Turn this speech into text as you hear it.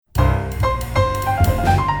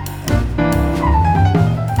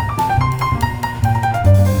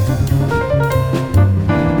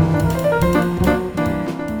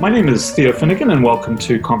name is Theo Finnegan and welcome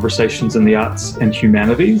to Conversations in the Arts and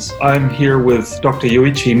Humanities. I'm here with Dr.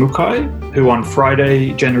 Yoichi Mukai, who on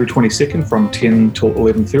Friday, January 22nd from 10 till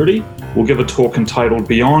 11:30 will give a talk entitled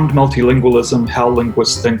Beyond Multilingualism, How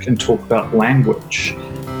Linguists Think and Talk About Language.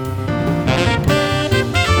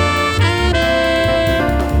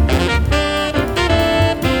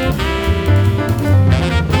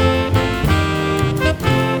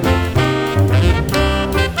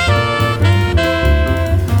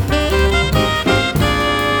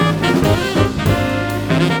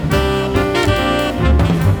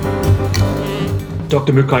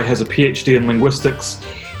 Dr. Mukai has a PhD in linguistics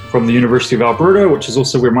from the University of Alberta, which is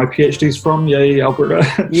also where my PhD is from. Yay,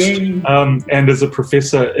 Alberta. Yay. And is a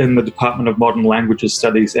professor in the Department of Modern Languages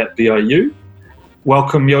Studies at VIU.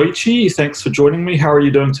 Welcome, Yoichi. Thanks for joining me. How are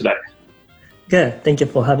you doing today? Good. Thank you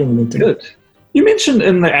for having me today. Good. You mentioned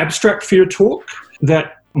in the abstract for your talk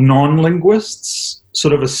that non-linguists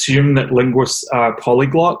sort of assume that linguists are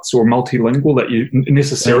polyglots or multilingual, that you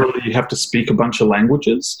necessarily have to speak a bunch of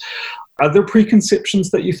languages. Are there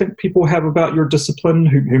preconceptions that you think people have about your discipline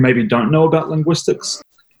who maybe don't know about linguistics?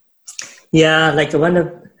 Yeah, like one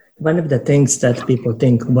of the things that people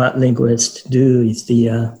think what linguists do is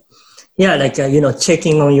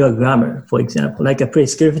checking on your grammar, for example, like a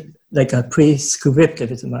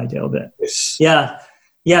prescriptivism idea of it. Yes.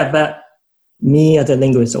 Yeah, but me as a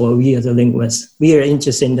linguist or we as a linguist, we are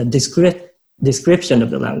interested in the description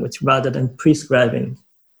of the language rather than prescribing.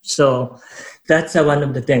 So that's one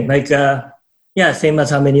of the things. Same as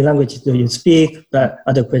how many languages do you speak? But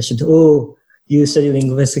other questions. Oh, you study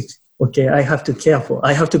linguistics. Okay, I have to be careful.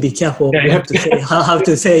 Yeah, how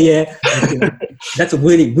to say yeah. That's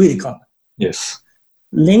really, really common. Yes.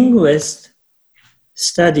 Linguists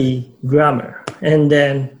study grammar, and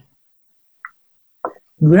then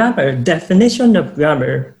definition of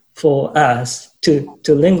grammar for us to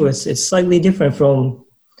linguists is slightly different from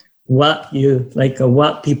what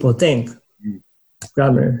people think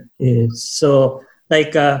grammar is. So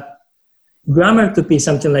grammar could be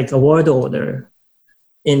something like a word order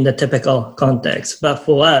in the typical context. But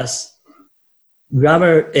for us,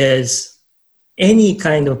 grammar is any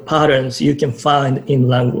kind of patterns you can find in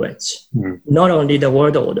language. Not only the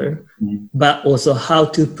word order, but also how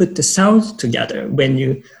to put the sounds together when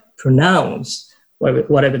you pronounce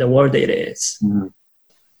whatever the word it is.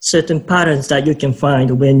 Certain patterns that you can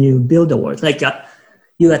find when you build a word.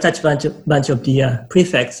 You attach bunch of the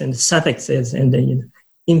prefix and suffixes and then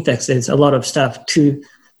infixes, a lot of stuff to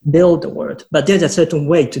build the word. But there's a certain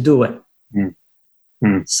way to do it.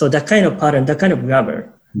 So that kind of pattern, that kind of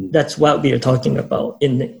grammar, that's what we are talking about.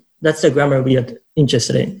 That's the grammar we are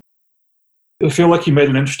interested in. I feel like you made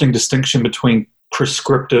an interesting distinction between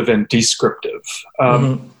prescriptive and descriptive.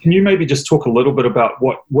 Can you maybe just talk a little bit about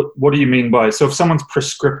what do you mean by, so if someone's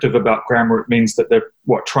prescriptive about grammar, it means that they're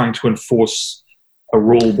trying to enforce a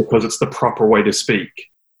rule because it's the proper way to speak?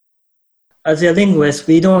 As a linguist,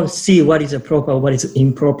 we don't see what is proper, what is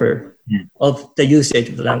improper of the usage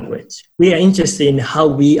of the language. We are interested in how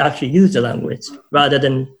we actually use the language rather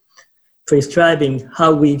than prescribing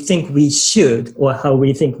how we think we should or how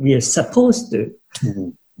we think we are supposed to.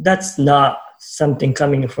 That's not something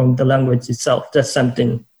coming from the language itself. That's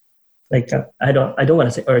something I don't want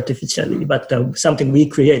to say artificially, but something we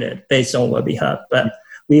created based on what we have. But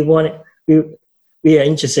we are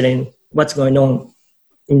interested in what's going on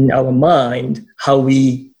in our mind, how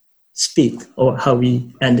we speak or how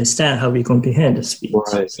we understand, how we comprehend the speech.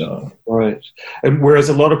 Right. And whereas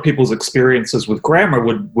a lot of people's experiences with grammar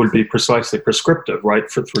would be precisely prescriptive, right?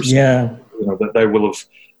 That they will have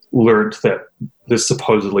learned that there's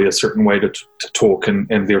supposedly a certain way to talk,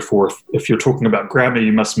 and therefore if you're talking about grammar,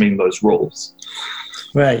 you must mean those rules.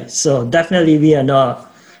 Right. So definitely we are not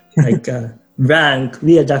rank.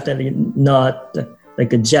 We are definitely not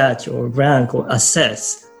like a judge or rank or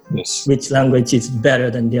assess which language is better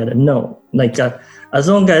than the other. No. As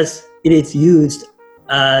long as it is used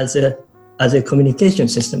as a communication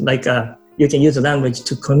system, you can use the language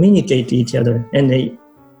to communicate to each other, and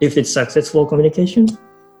if it's successful communication,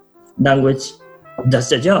 language does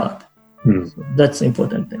the job. So that's the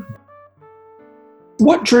important thing.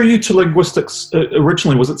 What drew you to linguistics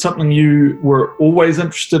originally? Was it something you were always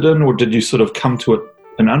interested in, or did you sort of come to it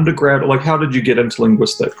in undergrad? How did you get into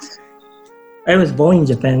linguistics? I was born in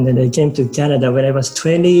Japan and I came to Canada when I was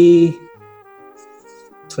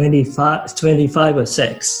 25 or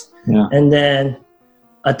 6. Yeah. And then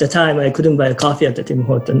at the time I couldn't buy a coffee at the Tim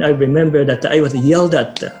Hortons. I remember that I was yelled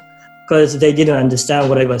at because they didn't understand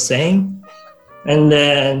what I was saying. And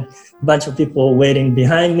then a bunch of people waiting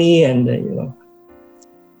behind me, and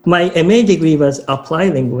my MA degree was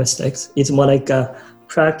applied linguistics. It's more like a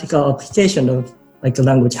practical application of like the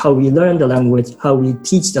language, how we learn the language, how we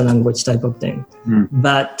teach the language type of thing.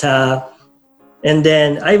 But and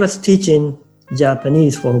then I was teaching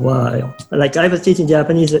Japanese for a while. Like I was teaching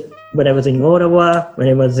Japanese when I was in Ottawa, when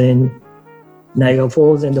I was in Niagara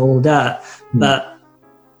Falls and all that. But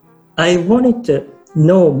I wanted to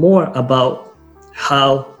know more about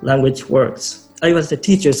how language works. I was the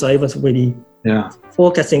teacher, so I was really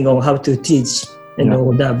focusing on how to teach and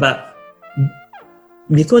all that. But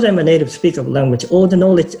because I'm a native speaker of language, all the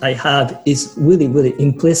knowledge I have is really, really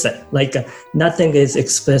implicit. Like nothing is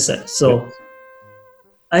explicit. So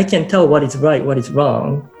I can tell what is right, what is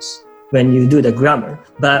wrong when you do the grammar.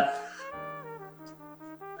 But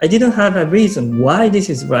I didn't have a reason why this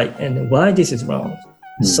is right and why this is wrong.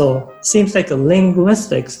 So seems like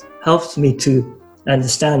linguistics helps me to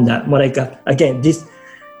understand that. But again, this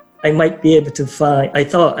I might be able to find. I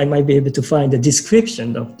thought I might be able to find the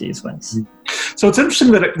description of these ones. So it's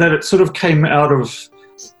interesting that it sort of came out of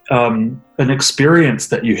an experience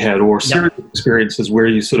that you had, or a series of experiences where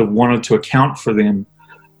you sort of wanted to account for them,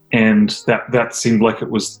 and that seemed like it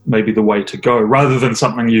was maybe the way to go, rather than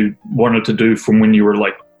something you wanted to do from when you were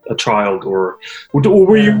like a child, or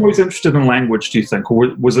were you always interested in language, do you think,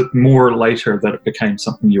 or was it more later that it became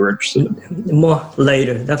something you were interested in? More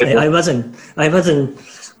later, definitely. I wasn't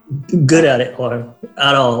good at it or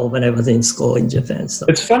at all when I was in school in Japan. So.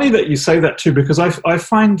 It's funny that you say that too, because I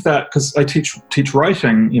find that, because I teach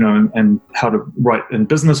writing, and how to write in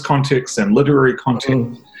business context and literary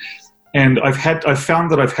context, and I've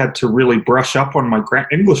found that I've had to really brush up on my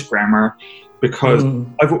English grammar, because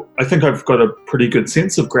I think I've got a pretty good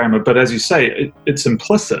sense of grammar, but as you say, it's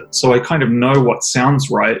implicit. So I kind of know what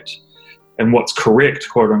sounds right and what's correct,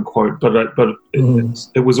 quote unquote. But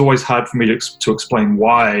it was always hard for me to explain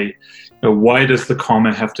why. Why does the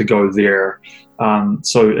comma have to go there?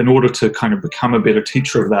 So in order to kind of become a better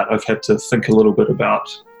teacher of that, I've had to think a little bit about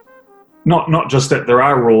not just that there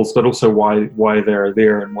are rules, but also why they're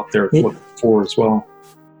there and what they're for as well.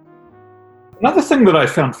 Another thing that I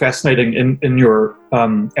found fascinating in your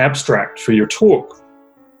abstract for your talk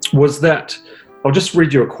was that, I'll just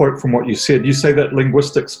read you a quote from what you said. You say that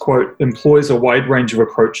linguistics, quote, employs a wide range of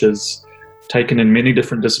approaches taken in many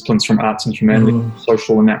different disciplines from arts and humanities,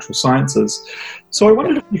 social and natural sciences. So I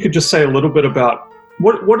wondered if you could just say a little bit about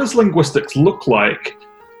what does linguistics look like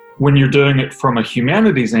when you're doing it from a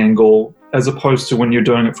humanities angle as opposed to when you're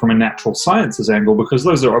doing it from a natural sciences angle, because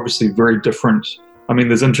those are obviously very different. I mean,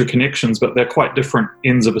 there's interconnections, but they're quite different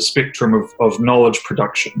ends of a spectrum of knowledge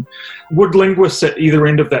production. Would linguists at either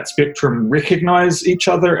end of that spectrum recognize each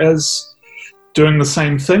other as doing the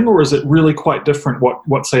same thing, or is it really quite different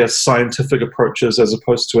what say, a scientific approach is as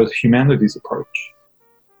opposed to a humanities approach?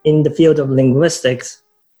 In the field of linguistics,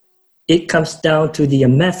 it comes down to the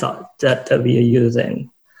method that we are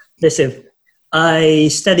using. Listen, I'm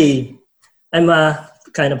a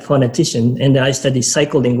kind of phonetician, and I study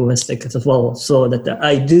psycholinguistics as well, so that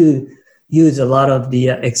I do use a lot of the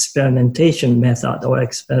experimentation method or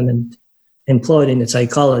experiment employed in the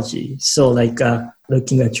psychology. So like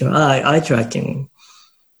looking at your eye tracking,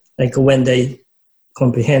 like when they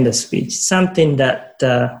comprehend the speech, something that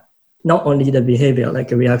not only the behavior,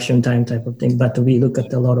 like a reaction time type of thing, but we look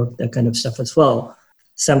at a lot of that kind of stuff as well.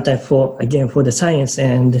 Sometimes for the science,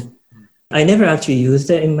 and I never actually used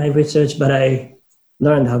it in my research, but I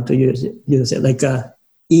learned how to use it, like a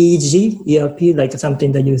EEG, ERP, like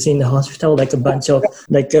something that you see in the hospital, like a bunch of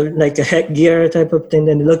like a headgear type of thing.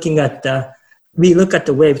 And we look at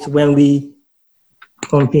the waves when we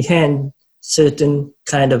comprehend certain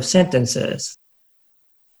kind of sentences,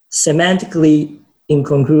 semantically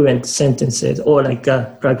incongruent sentences, or like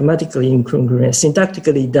pragmatically incongruent,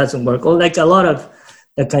 syntactically doesn't work, or like a lot of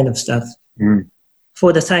that kind of stuff.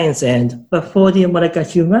 For the science end. But for the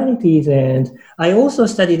humanities end, I also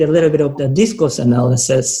studied a little bit of the discourse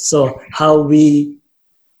analysis, so how we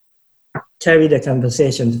carry the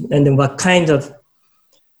conversations, and then what kind of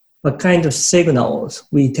signals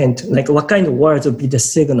we tend to, like what kind of words would be the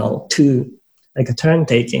signal to like a turn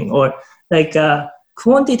taking, or like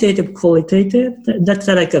quantitative, qualitative. That's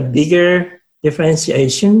like a bigger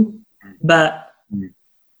differentiation. But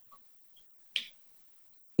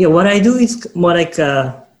yeah, what I do is more like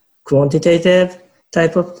a quantitative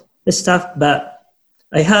type of stuff, but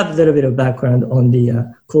I have a little bit of background on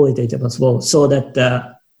the qualitative as well, so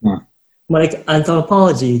that more like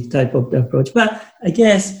anthropology type of approach. But I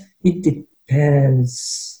guess it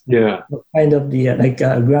depends. Yeah. What kind of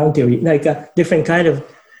the ground theory, like different kind of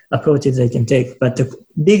approaches they can take, but the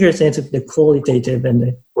bigger sense of the qualitative and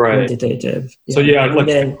the quantitative. So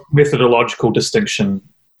like methodological distinction.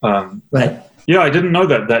 Right. Yeah, I didn't know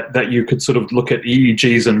that you could sort of look at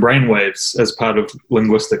EEGs and brainwaves as part of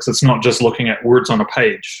linguistics. It's not just looking at words on a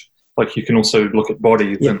page. Like you can also look at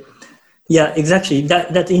bodies. Yeah, yeah, exactly.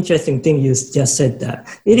 That interesting thing you just said that.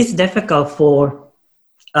 It is difficult for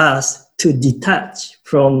us to detach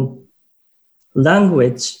from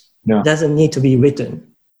language. Yeah. Doesn't need to be written.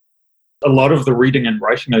 A lot of the reading and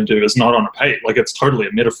writing I do is not on a page. Like it's totally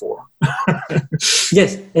a metaphor.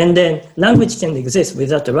 Yes, and then language can exist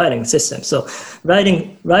without the writing system. So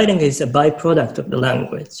writing is a byproduct of the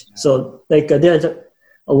language. So like there's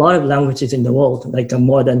a lot of languages in the world, like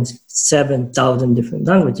more than 7,000 different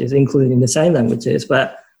languages, including the sign languages.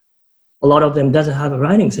 But a lot of them doesn't have a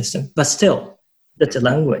writing system. But still, that's a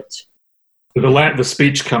language. The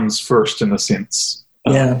speech comes first in a sense.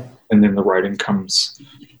 Yeah. And then the writing comes.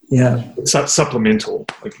 Yeah. It's supplemental,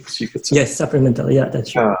 I guess you could say. Yes, supplemental. Yeah,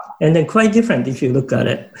 that's right. And then quite different if you look at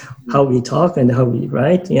it, how we talk and how we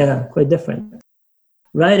write. Yeah, quite different.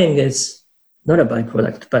 Writing is not a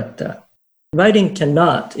byproduct, but writing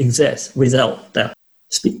cannot exist without the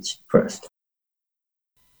speech first.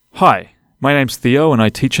 Hi, my name's Theo and I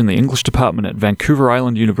teach in the English department at Vancouver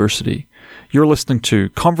Island University. You're listening to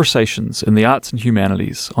Conversations in the Arts and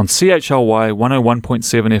Humanities on CHLY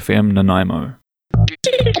 101.7 FM Nanaimo.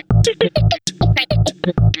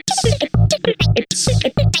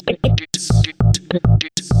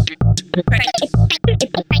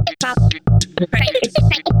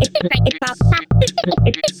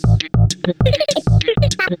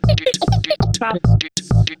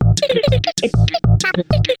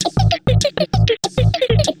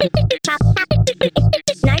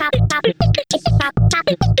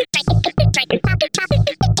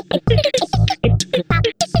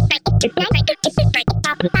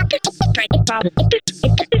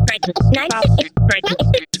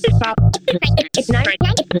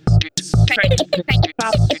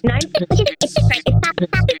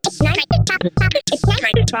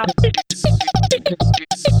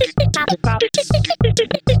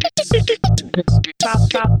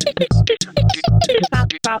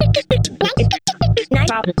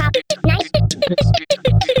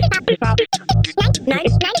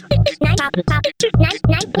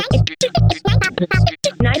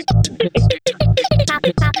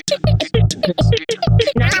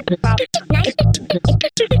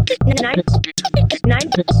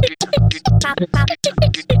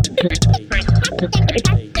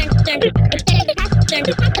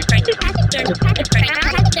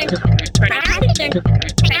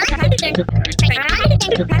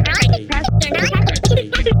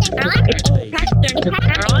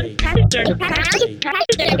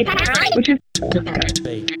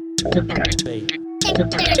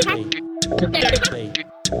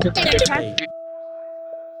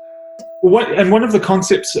 And one of the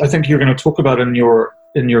concepts I think you're going to talk about in your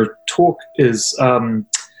talk is the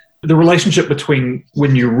relationship between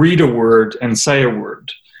when you read a word and say a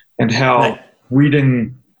word, and how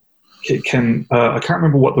reading can I can't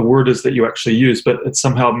remember what the word is that you actually use, but it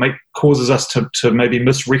somehow causes us to maybe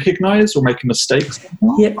misrecognize or make mistakes.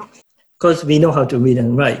 Yeah, because we know how to read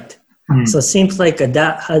and write. So it seems like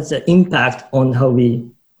that has an impact on how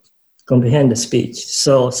we comprehend the speech.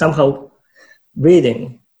 So somehow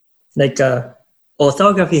reading, like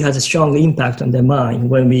orthography has a strong impact on the mind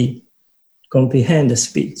when we comprehend the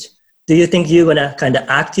speech. Do you think you're going to kind of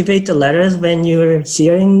activate the letters when you're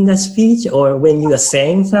hearing the speech or when you are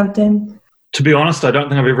saying something? To be honest, I don't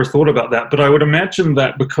think I've ever thought about that, but I would imagine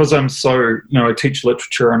that because I'm so, I teach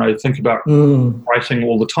literature and I think about writing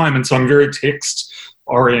all the time, and so I'm very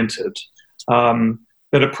text-oriented,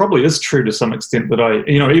 that it probably is true to some extent that I,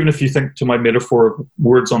 even if you think to my metaphor of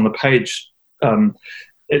words on the page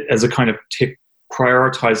as a kind of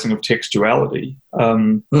prioritizing of textuality,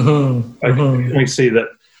 I can see that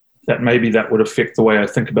maybe that would affect the way I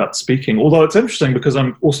think about speaking. Although it's interesting because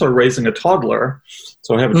I'm also raising a toddler.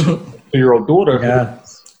 So I have a 2-year-old daughter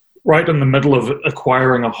who's right in the middle of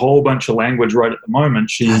acquiring a whole bunch of language right at the moment.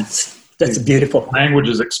 That's beautiful. Language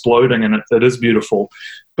is exploding and it is beautiful.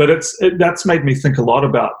 But that's made me think a lot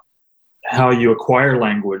about how you acquire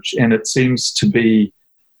language. And it seems to be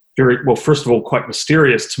very, well, first of all, quite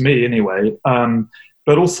mysterious to me anyway,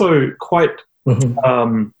 but also quite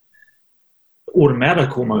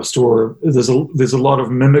automatic almost, or there's a lot of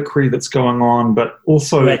mimicry that's going on, but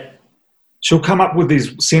also she'll come up with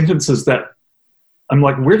these sentences that I'm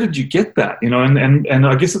like, where did you get that? And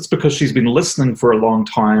I guess it's because she's been listening for a long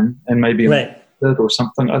time and maybe or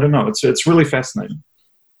something. I don't know. It's really fascinating.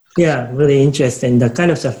 Yeah, really interesting. That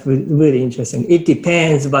kind of stuff really interesting. It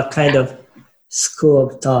depends what kind of school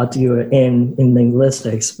of thought you're in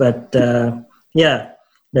linguistics, but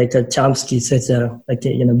like Chomsky says,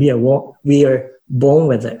 we are born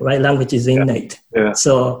with it, right? Language is innate. Yeah.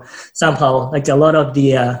 So somehow, like a lot of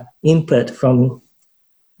the input from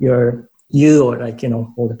you or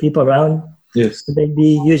all the people around, yes,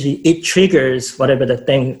 maybe usually it triggers whatever the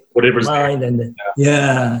thing, whatever's mind, and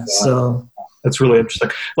so that's really interesting.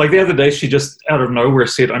 Like the other day, she just out of nowhere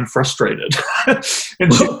said, "I'm frustrated,"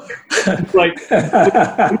 and she,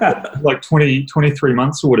 like 23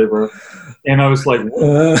 months or whatever, and I was like,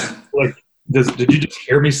 did you just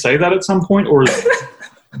hear me say that at some point, or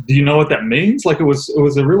do you know what that means? Like it was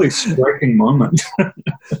a really striking moment.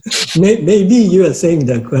 Maybe you are saying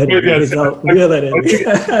that correctly without realizing.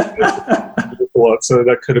 So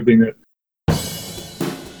that could have been it.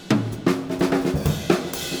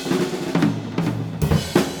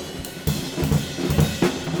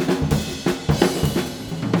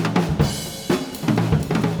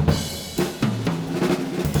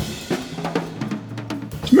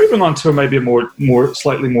 Moving on to maybe a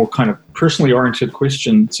slightly more kind of personally oriented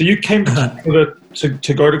question. So you came to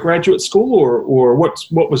go to graduate school, or what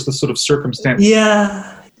was the sort of circumstance?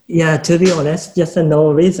 Yeah. To be honest, just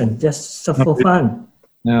no reason, just for fun.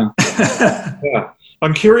 Yeah. Yeah.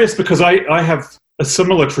 I'm curious because I have a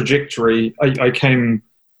similar trajectory. I came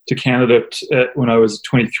to Canada when I was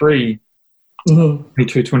 23,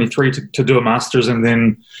 23 to do a master's, and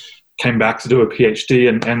then came back to do a PhD,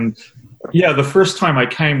 and yeah, the first time I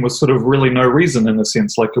came was sort of really no reason in a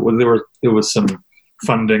sense. Like there was some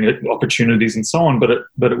funding opportunities and so on, but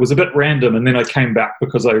it was a bit random. And then I came back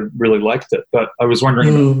because I really liked it. But I was wondering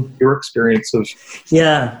about your experience of.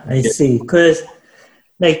 Yeah, I see. Because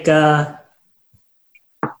I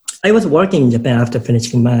was working in Japan after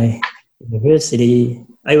finishing my university.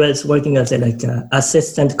 I was working as a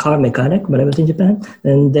assistant car mechanic when I was in Japan,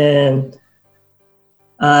 and then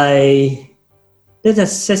there's a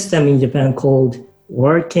system in Japan called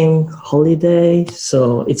working holiday.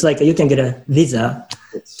 So it's like you can get a visa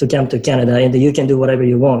to come to Canada, and you can do whatever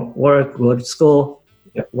you want, work, go to school,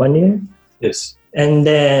 1 year. Yes. And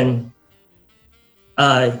then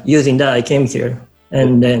using that, I came here,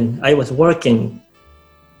 and then I was working.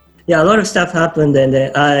 Yeah, a lot of stuff happened, and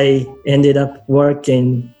then I ended up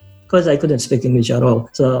working because I couldn't speak English at all.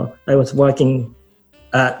 So I was working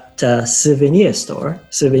at a souvenir store.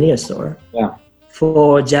 Yeah.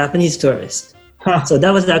 For Japanese tourists. So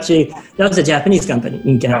that was a Japanese company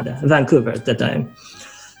in Canada, Vancouver at the time.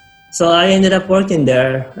 So I ended up working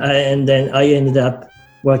there, and then I ended up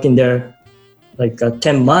working there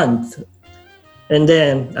 10 months. And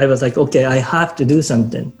then I was like, okay, I have to do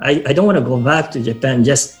something. I don't want to go back to Japan.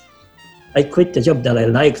 I quit the job that I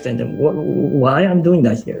liked, and then why I'm doing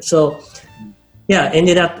that here? So yeah,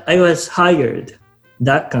 ended up, I was hired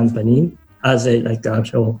that company as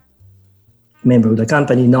actual member of the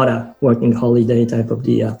company, not a working holiday type of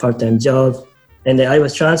the part-time job. And then I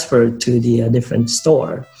was transferred to the different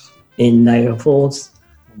store in Niagara Falls,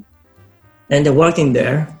 and then working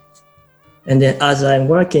there. And then as I'm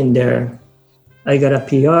working there, I got a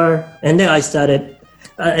PR, and then I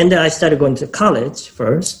started going to college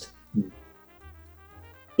first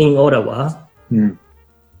in Ottawa,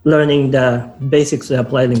 learning the basics of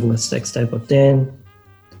applied linguistics type of thing.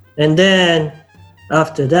 And then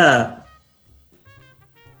after that,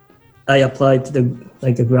 I applied to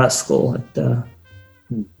a grad school,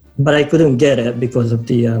 but I couldn't get it because of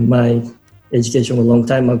my education a long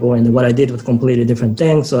time ago, and what I did was completely different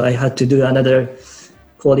thing. So I had to do another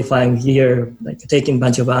qualifying year, taking a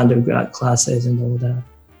bunch of undergrad classes and all that.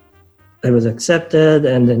 I was accepted,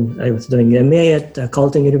 and then I was doing MA at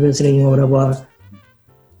Carleton University in Ottawa.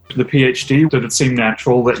 The PhD, did it seem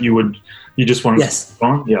natural that you just wanted to go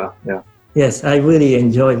on? Yeah. Yes, I really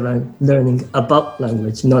enjoy learning about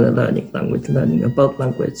language, not learning language, learning about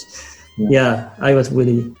language. Yeah, I was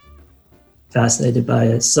really fascinated by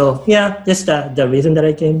it. So yeah, just the reason that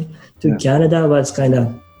I came to Canada was kind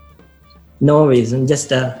of no reason,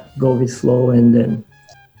 just go with flow. And then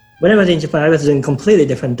when I was in Japan, I was doing completely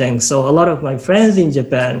different things. So a lot of my friends in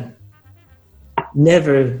Japan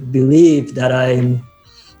never believed that I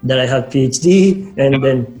have PhD, and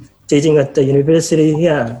then teaching at the university,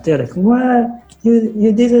 they're like, what?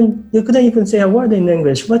 You couldn't even say a word in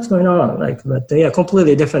English. What's going on?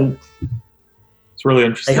 Completely different. It's really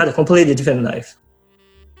interesting. I had a completely different life.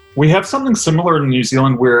 We have something similar in New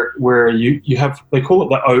Zealand where you have, they call it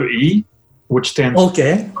the OE, which stands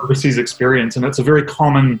for Overseas Experience, and it's a very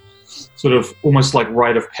common sort of almost like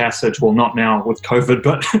rite of passage. Well, not now with COVID,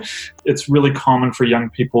 but it's really common for young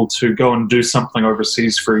people to go and do something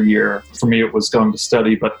overseas for a year. For me, it was going to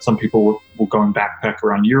study, but some people will go and backpack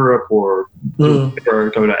around Europe or go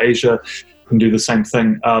to Asia. can do the same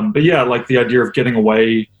thing. But yeah, like the idea of getting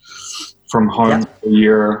away from home for a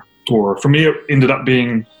year, or for me, it ended up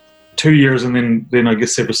being 2 years, and then I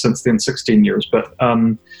guess ever since then, 16 years. But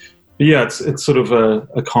yeah, it's sort of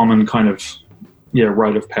a common kind of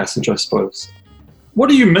rite of passage, I suppose. What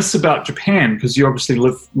do you miss about Japan? Because you obviously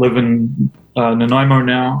live in Nanaimo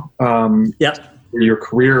now. Where your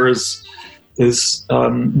career is.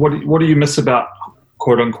 What do you miss about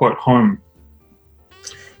quote unquote home?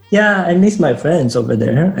 Yeah, I miss my friends over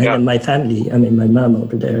there and my family. I mean, my mom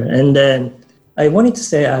over there. And then I wanted to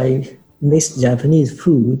say I miss Japanese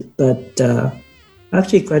food, but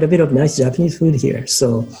actually quite a bit of nice Japanese food here.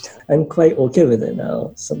 So I'm quite okay with it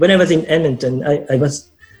now. So when I was in Edmonton, I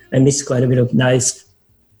missed quite a bit of nice,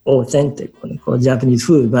 authentic, quote unquote, Japanese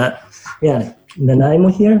food. But yeah, Nanaimo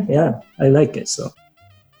here, I like it. So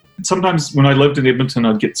sometimes when I lived in Edmonton,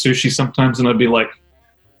 I'd get sushi sometimes, and I'd be like,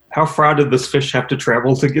 how far did this fish have to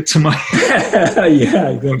travel to get to my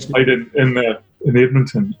plate in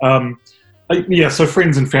Edmonton? So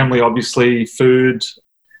friends and family, obviously, food.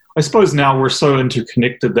 I suppose now we're so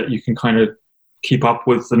interconnected that you can kind of keep up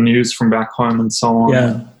with the news from back home and so on.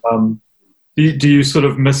 Yeah. Do you sort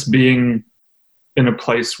of miss being in a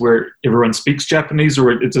place where everyone speaks Japanese,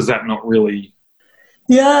 or does that not really?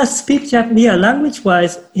 Yeah, speak Japanese. Yeah,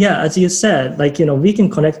 language-wise, as you said, like, we can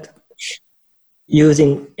connect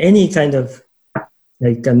using any kind of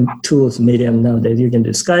like tools, medium nowadays. You can do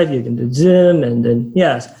Skype, you can do Zoom, and then,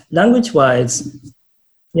 language-wise,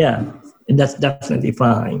 that's definitely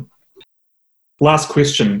fine. Last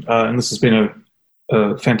question, and this has been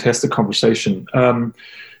a fantastic conversation. What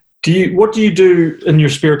do you do in your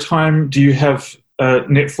spare time? Do you have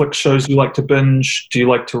Netflix shows you like to binge? Do you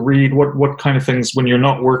like to read? What kind of things, when you're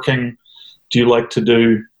not working, do you like to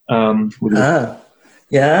do? I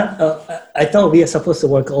thought we are supposed to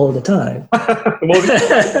work all the time.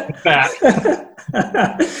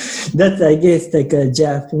 That's, I guess, like a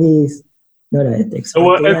Japanese, not ethics.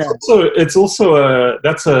 Well, it's also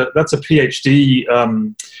that's a PhD.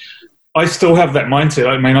 I still have that mindset.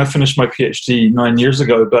 I mean, I finished my PhD 9 years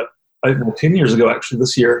ago, 10 years ago actually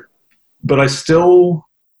this year. But I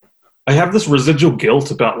have this residual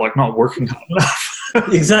guilt about like not working hard enough.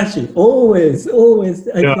 Exactly. Always. I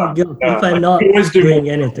feel guilt if I'm not doing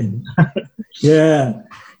anything. I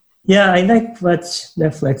like to watch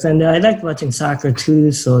Netflix, and I like watching soccer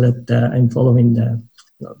too, so that I'm following the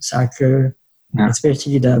soccer,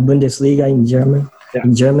 especially the Bundesliga in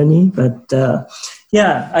Germany. But I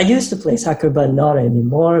used to play soccer, but not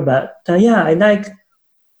anymore. But I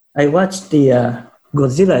watched the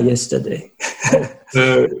Godzilla yesterday.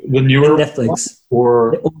 The newer Netflix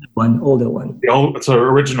or the older one. It's an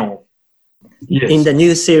original. Yes. In the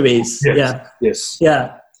new series. Yes.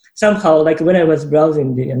 Yeah. Somehow, like when I was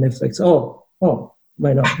browsing the Netflix,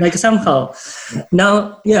 why not? Like somehow,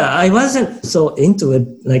 now, I wasn't so into it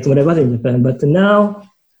like when I was in Japan, but now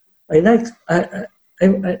I've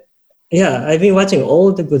been watching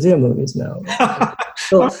all the Godzilla movies now.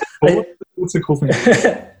 So what's the cool thing?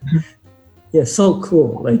 Yeah, so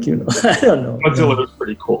cool. Like, I don't know. Godzilla is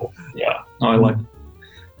pretty cool. Yeah, no, I like it.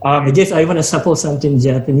 I guess I want to support something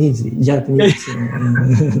Japanese.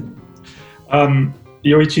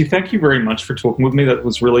 Yoichi, thank you very much for talking with me. That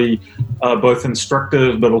was really both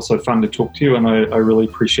instructive but also fun to talk to you, and I really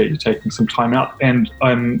appreciate you taking some time out. And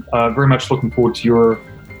I'm very much looking forward to your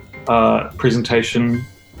presentation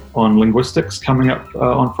on linguistics coming up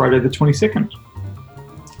on Friday the 22nd.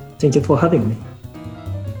 Thank you for having me.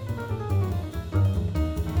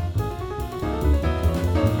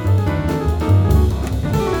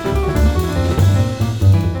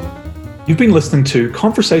 You've been listening to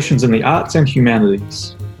Conversations in the Arts and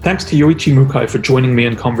Humanities. Thanks to Yoichi Mukai for joining me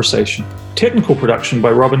in conversation. Technical production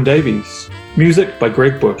by Robin Davies. Music by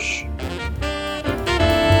Greg Bush.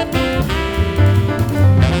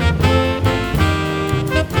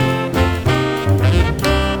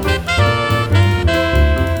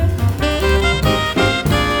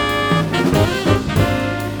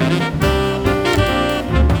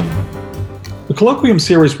 The Colloquium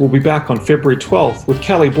series will be back on February 12th with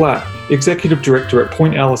Callie Black, Executive Director at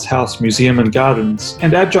Point Alice House Museum and Gardens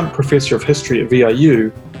and Adjunct Professor of History at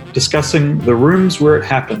VIU, discussing The Rooms Where It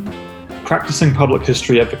Happened, Practicing Public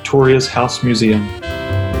History at Victoria's House Museum.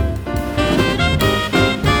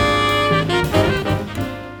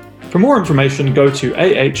 For more information, go to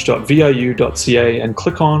ah.viu.ca and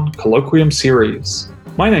click on Colloquium Series.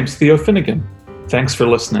 My name's Theo Finnegan. Thanks for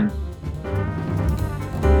listening.